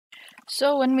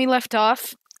So when we left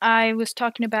off, I was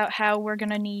talking about how we're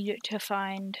gonna need to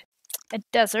find a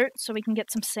desert so we can get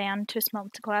some sand to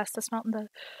smelt the glass, to smelt the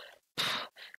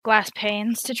glass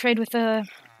panes, to trade with the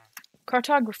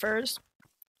cartographers,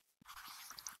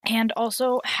 and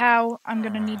also how I'm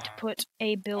gonna need to put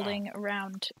a building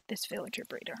around this villager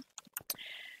breeder.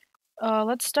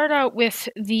 Let's start out with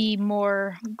the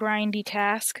more grindy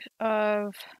task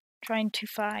of trying to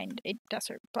find a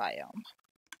desert biome.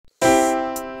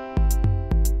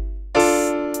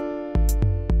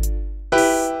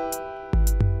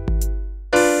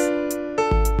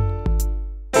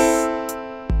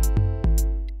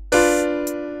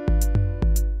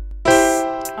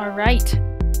 Alright,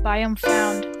 biome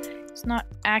found. It's not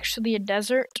actually a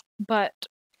desert, but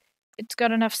it's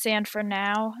got enough sand for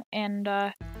now, and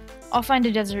I'll find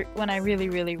a desert when I really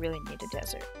need a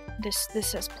desert.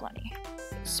 This has plenty,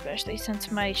 especially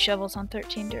since my shovel's on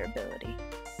 13 durability.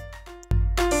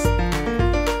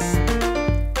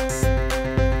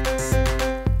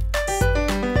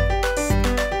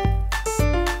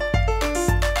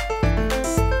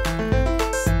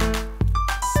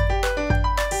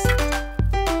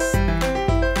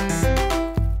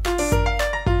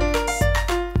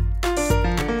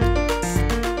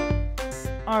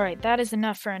 Alright, that is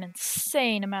enough for an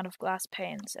insane amount of glass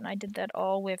panes, and I did that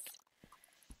all with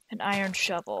an iron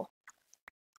shovel.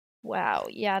 Wow,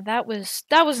 yeah, that was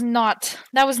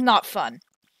not fun.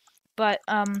 But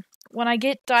when I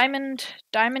get diamond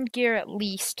gear at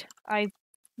least, I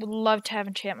would love to have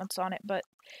enchantments on it, but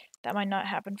that might not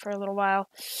happen for a little while.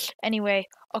 Anyway,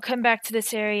 I'll come back to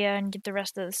this area and get the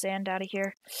rest of the sand out of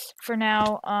here. For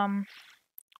now,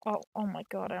 oh my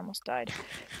god, I almost died.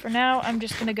 For now, I'm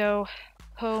just gonna go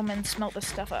home and smelt this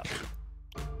stuff up.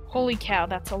 Holy cow,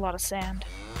 that's a lot of sand.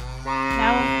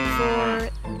 Now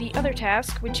for the other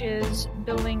task, which is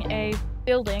building a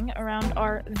building around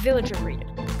our villager breeder.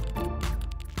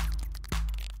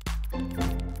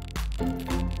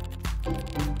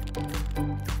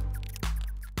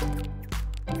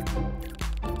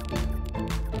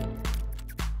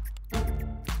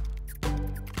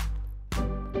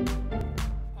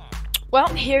 Well,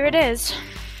 here it is.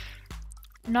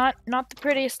 Not the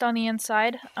prettiest on the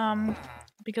inside,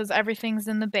 because everything's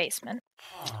in the basement.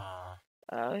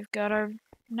 We've got our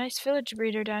nice village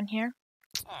breeder down here.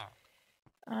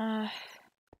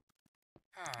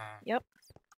 Yep.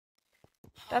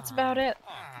 That's about it.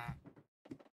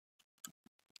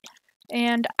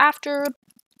 And after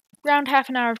around half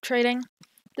an hour of trading,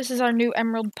 this is our new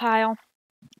emerald pile.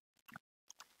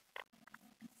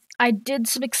 I did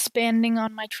some expanding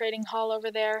on my trading hall over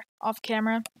there, off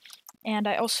camera. And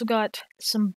I also got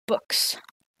some books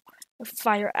with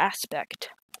fire aspect.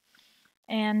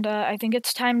 And I think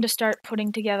it's time to start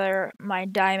putting together my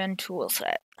diamond tool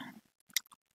set.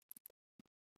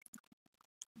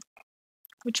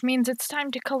 Which means it's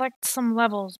time to collect some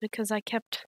levels because I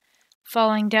kept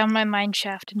falling down my mine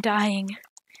shaft and dying.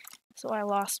 So I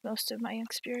lost most of my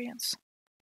experience.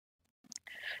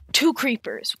 2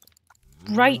 creepers.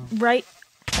 Right.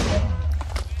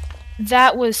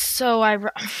 That was so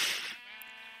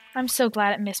I'm so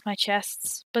glad it missed my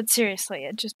chests, but seriously,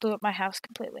 it just blew up my house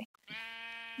completely.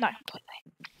 Not completely.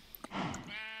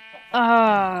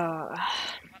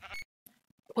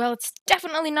 Well, it's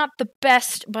definitely not the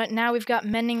best, but now we've got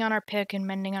mending on our pick and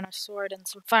mending on our sword and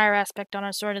some fire aspect on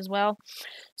our sword as well.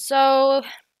 So,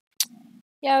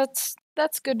 yeah,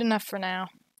 that's good enough for now.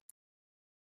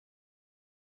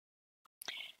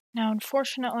 Now,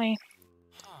 unfortunately,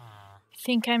 I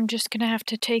think I'm just gonna have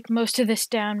to take most of this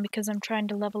down because I'm trying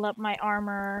to level up my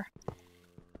armor,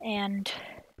 and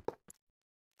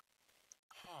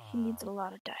he needs a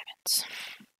lot of diamonds.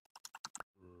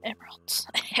 Emeralds.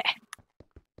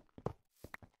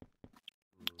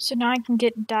 So now I can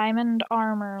get diamond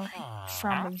armor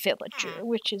from a villager,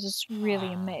 which is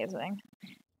really amazing,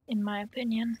 in my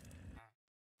opinion.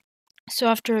 So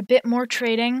after a bit more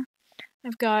trading,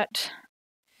 I've got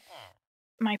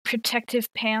my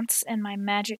protective pants and my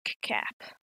magic cap.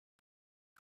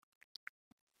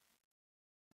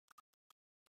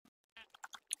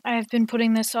 I have been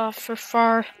putting this off for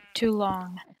far too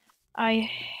long. I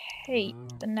hate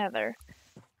the nether,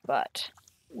 but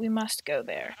we must go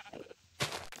there.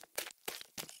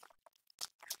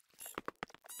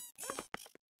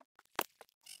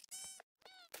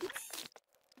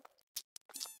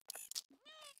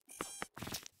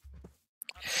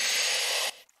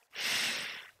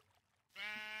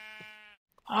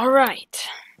 Alright,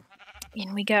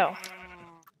 in we go.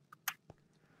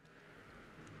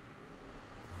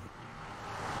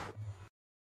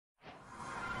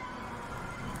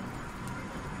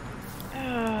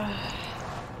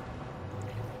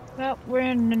 Well, we're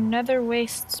in another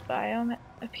wastes biome, it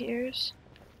appears.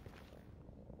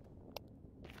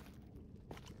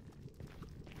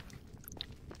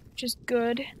 Which is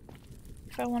good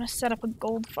if I want to set up a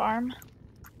gold farm.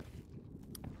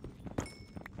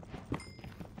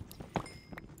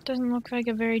 Doesn't look like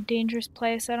a very dangerous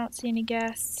place. I don't see any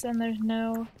guests, and there's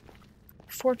no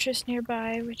fortress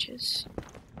nearby, which is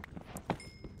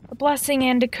a blessing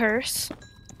and a curse.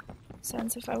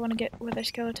 Since if I want to get wither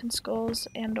skeleton skulls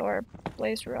and or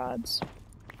blaze rods,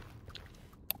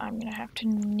 I'm gonna have to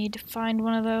need to find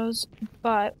one of those,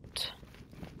 but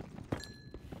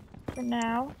for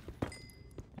now,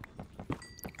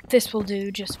 this will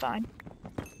do just fine.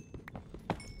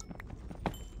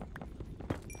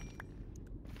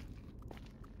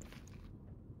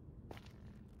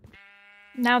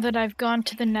 Now that I've gone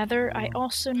to the nether, I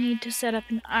also need to set up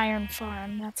an iron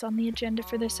farm. That's on the agenda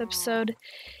for this episode.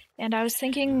 And I was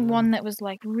thinking one that was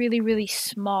like really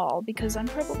small, because I'm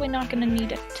probably not going to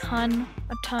need a ton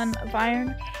of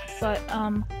iron. But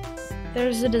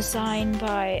there's a design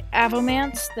by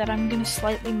Avomance that I'm going to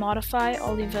slightly modify.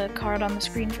 I'll leave a card on the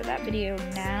screen for that video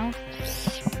now.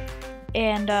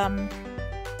 And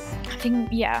I think,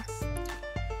 yeah,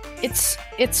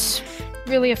 it's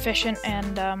really efficient,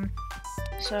 and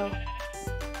so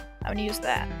I'm gonna use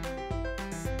that.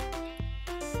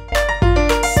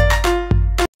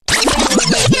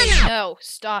 Wait, no,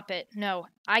 stop it. No,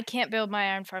 I can't build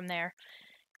my iron farm there.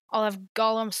 I'll have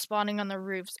golems spawning on the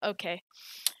roofs. Okay,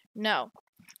 no.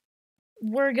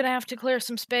 We're gonna have to clear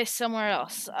some space somewhere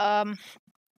else.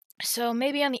 So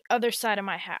maybe on the other side of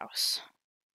my house.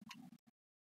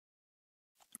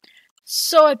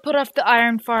 So I put off the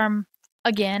iron farm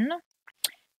again,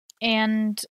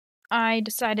 and I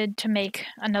decided to make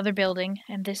another building,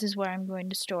 and this is where I'm going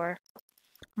to store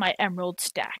my emerald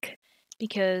stack,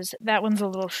 because that one's a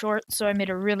little short, so I made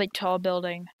a really tall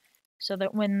building so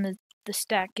that when the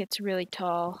stack gets really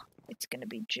tall, it's going to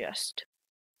be just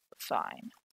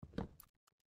fine.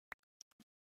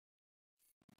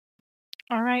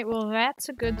 Alright, well that's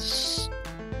a good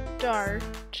start.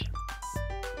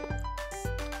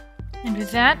 And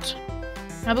with that,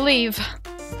 I believe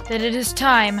that it is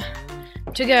time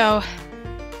to go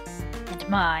and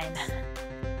mine.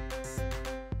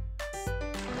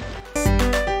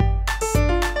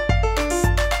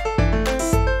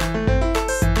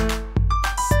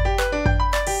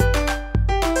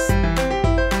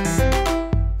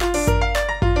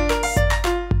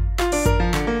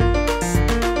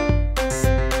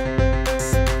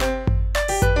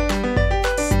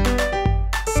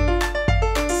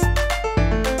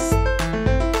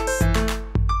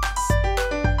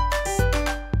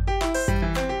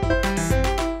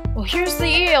 Here's the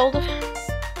yield.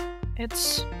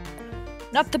 It's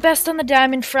not the best on the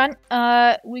diamond front.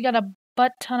 We got a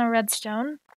butt ton of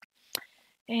redstone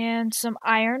and some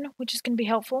iron, which is going to be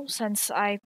helpful since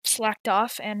I slacked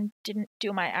off and didn't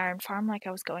do my iron farm like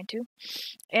I was going to.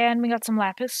 And we got some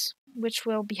lapis, which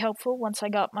will be helpful once I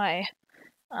got my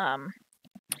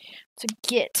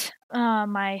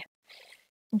my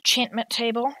enchantment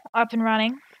table up and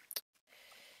running.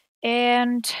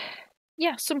 And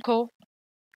yeah, some coal.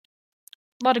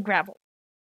 A lot of gravel.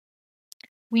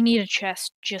 We need a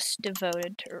chest just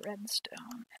devoted to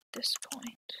redstone at this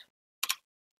point.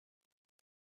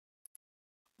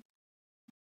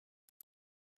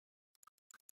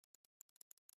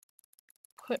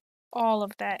 Put all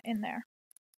of that in there.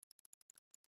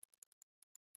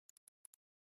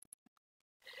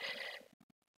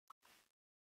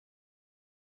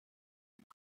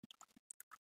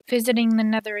 Visiting the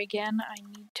nether again, I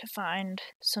need to find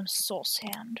some soul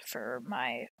sand for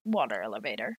my water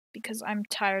elevator, because I'm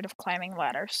tired of climbing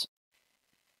ladders.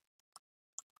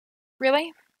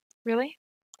 Really? Really?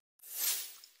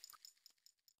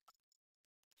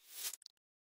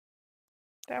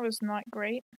 That was not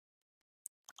great.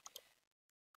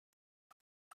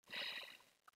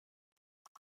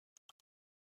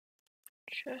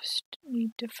 Just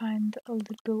need to find a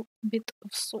little bit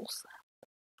of soul sand.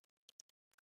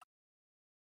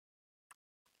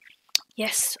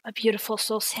 Yes, a beautiful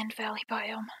soul sand valley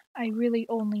biome. I really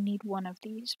only need one of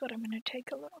these, but I'm going to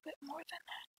take a little bit more than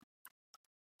that.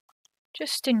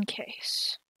 Just in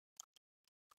case.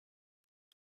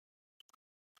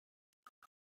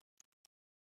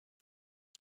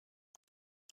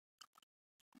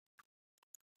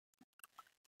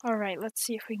 Alright, let's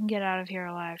see if we can get out of here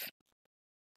alive.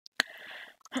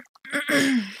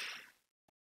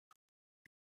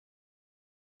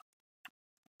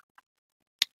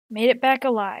 Made it back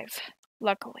alive,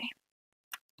 luckily.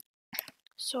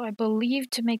 So I believe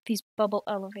to make these bubble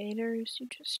elevators, you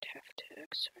just have to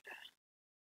sort of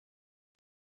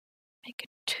make a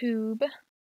tube,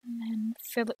 and then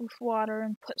fill it with water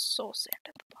and put soul sand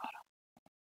at the bottom.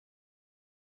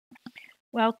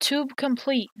 Well, tube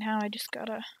complete. Now I just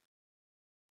gotta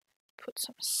put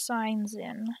some signs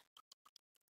in.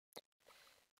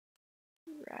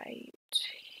 Right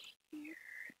here.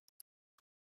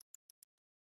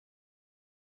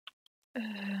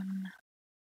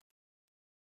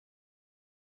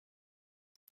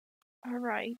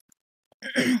 Alright.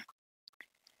 And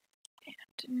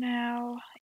now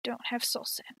I don't have soul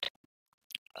sand.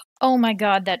 Oh my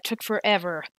god, that took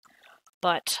forever.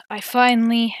 But I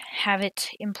finally have it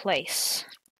in place.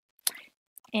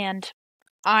 And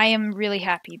I am really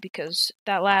happy because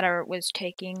that ladder was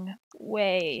taking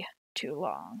way too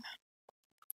long.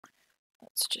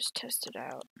 Let's just test it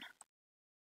out.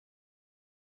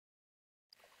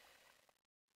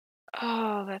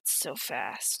 Oh, that's so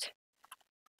fast.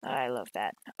 I love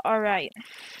that. Alright.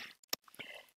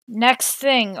 Next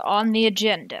thing on the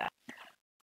agenda.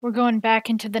 We're going back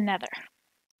into the nether.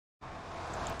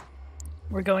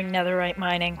 We're going netherite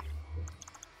mining.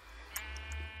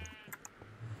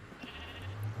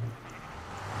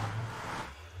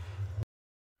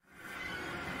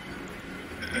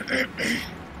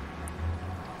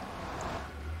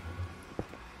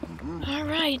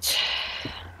 Alright.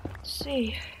 Let's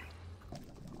see.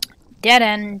 Dead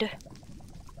end.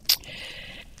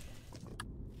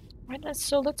 Right,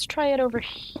 so let's try it over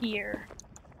here.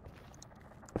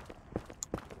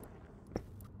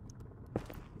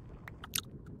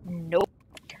 Nope.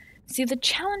 See, the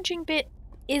challenging bit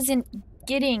isn't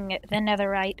getting the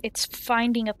netherite, it's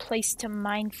finding a place to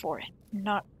mine for it,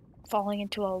 not falling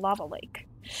into a lava lake.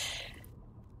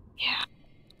 Yeah.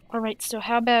 Alright, so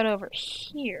how about over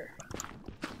here?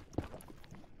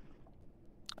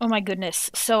 Oh my goodness.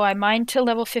 So I mined to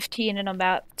level 15 and I'm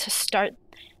about to start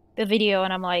the video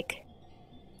and I'm like,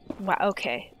 wow,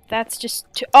 okay. That's just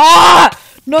too— Ah!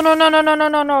 No, no, no, no, no, no,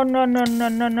 no, no, no, no, no,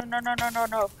 no, no, no, no, no, no,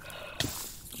 no.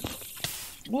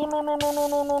 No, no, no, no, no,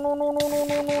 no, no, no, no, no, no,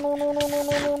 no, no, no, no, no,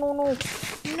 no, no, no, no.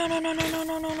 No, no, no, no, no,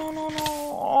 no, no, no, no, no.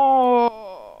 Oh.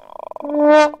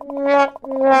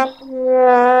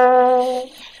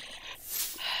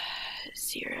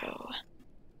 0,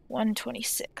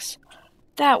 126.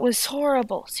 That was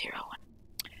horrible. 0, 1.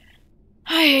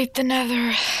 I hate the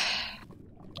nether.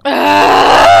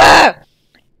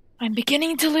 I'm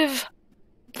beginning to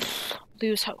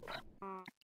lose hope.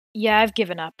 Yeah, I've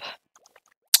given up.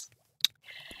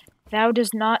 Thou does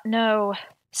not know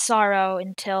sorrow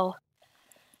until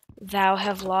thou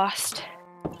have lost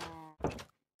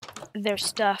their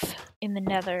stuff in the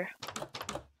nether.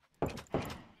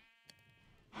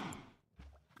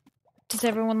 Does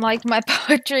everyone like my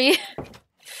poetry?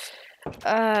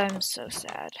 I'm so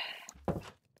sad.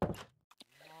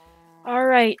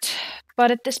 Alright,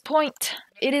 but at this point,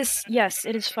 it is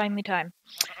finally time.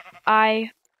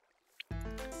 I,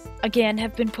 again,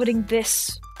 have been putting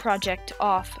this project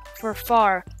off for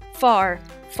far, far,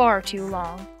 far too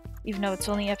long, even though it's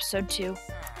only episode 2.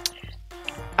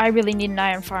 I really need an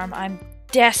iron farm. I'm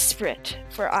desperate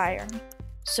for iron.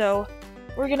 So,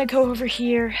 we're gonna go over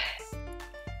here,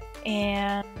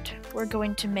 and we're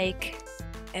going to make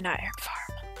an iron farm.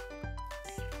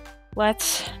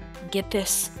 Let's get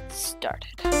this started.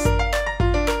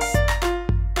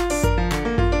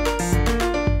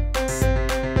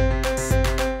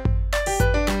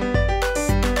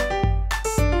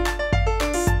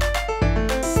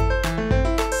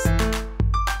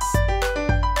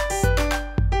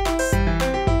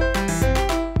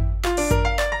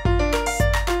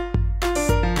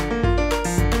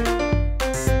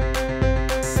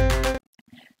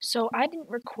 So I didn't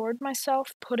record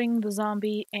myself putting the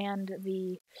zombie and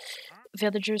the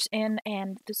villagers in,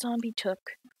 and the zombie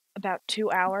took about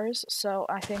 2 hours, so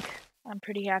I think I'm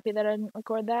pretty happy that I didn't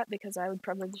record that, because I would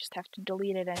probably just have to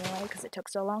delete it anyway, because it took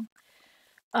so long.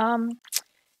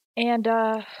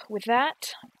 With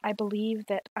that, I believe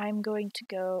that I'm going to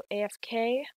go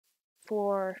AFK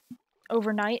for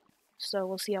overnight, so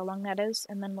we'll see how long that is,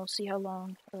 and then we'll see how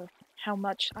long, or how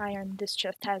much iron this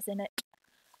chest has in it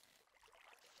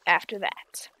after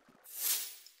that.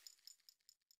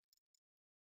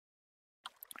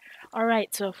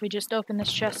 Alright, so if we just open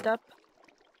this chest up,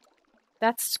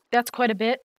 that's quite a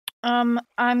bit. I'm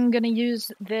gonna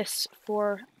use this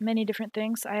for many different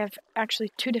things. I have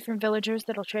actually 2 different villagers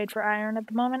that'll trade for iron at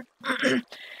the moment.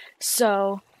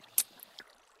 So,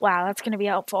 wow, that's gonna be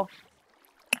helpful.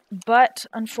 But,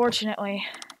 unfortunately,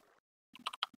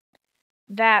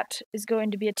 that is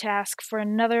going to be a task for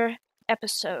another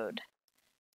episode.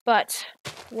 But,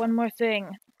 one more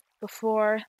thing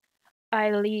before I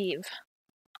leave.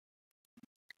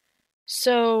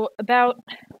 So, about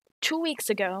 2 weeks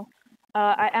ago,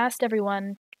 I asked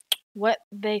everyone what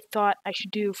they thought I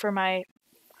should do for my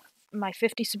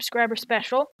 50 subscriber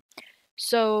special.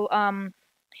 So,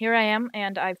 here I am,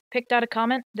 and I've picked out a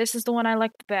comment. This is the one I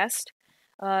like the best.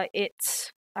 I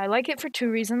like it for 2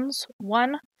 reasons.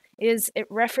 One is it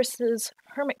references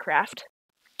Hermitcraft.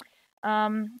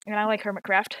 And I like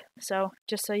Hermitcraft, so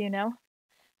just so you know.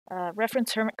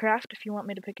 Reference Hermitcraft if you want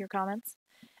me to pick your comments.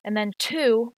 And then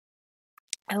 2,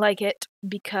 I like it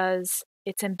because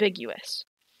it's ambiguous.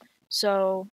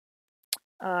 So,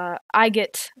 I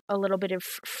get a little bit of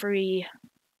free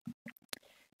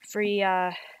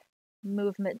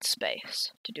movement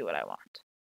space to do what I want.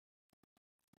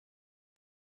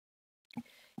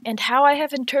 And how I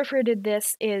have interpreted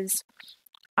this is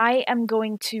I am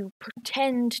going to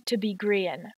pretend to be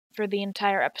Grian for the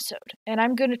entire episode. And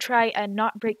I'm going to try and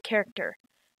not break character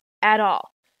at all.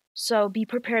 So be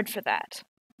prepared for that.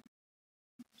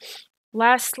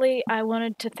 Lastly, I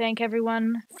wanted to thank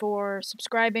everyone for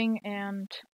subscribing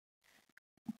and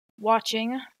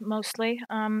watching, mostly.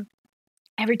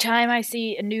 Every time I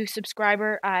see a new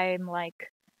subscriber, I'm like,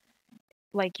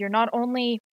 you're not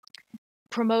only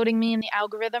promoting me in the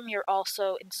algorithm, you're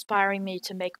also inspiring me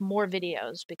to make more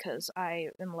videos, because I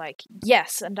am like,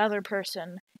 yes, another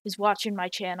person is watching my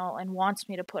channel and wants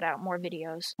me to put out more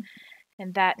videos,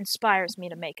 and that inspires me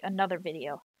to make another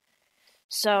video.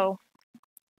 So,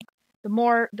 the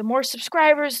more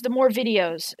subscribers, the more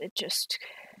videos. It just,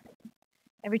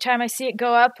 every time I see it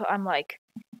go up, I'm like,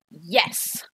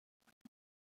 yes!